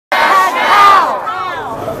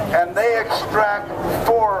extract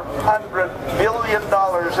 $400 billion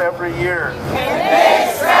every year. They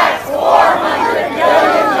extract $400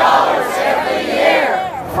 billion every year.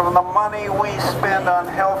 From the money we spend on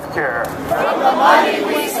health care. From the money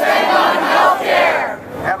we spend on health care.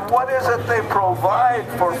 And what is it they provide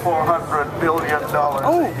for $400 billion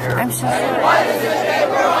a year? I'm sorry. What is it they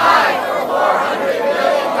provide for $400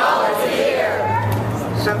 billion a year?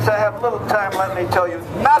 Since I have little time, let me tell you,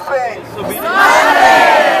 nothing! Nothing!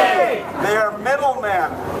 They are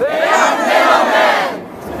middlemen. They are middlemen.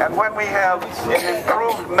 And when we have an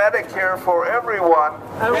improved Medicare for everyone,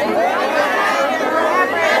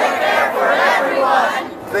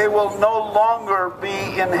 they will no longer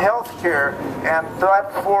be in health care, and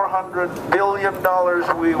that $400 billion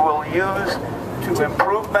we will use to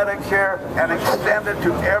improve Medicare and extend it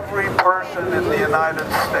to every person in the United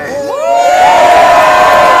States.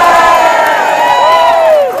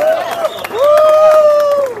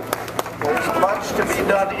 There's much to be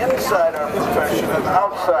done inside our profession and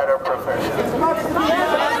outside our profession.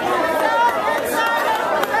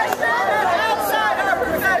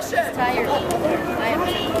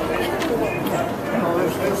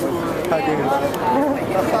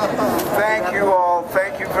 Thank you all.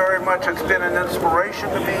 Thank you very much. It's been an inspiration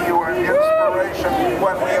to me. You were an inspiration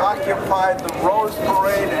when we occupied the Rose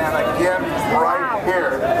Parade and again right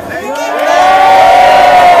here.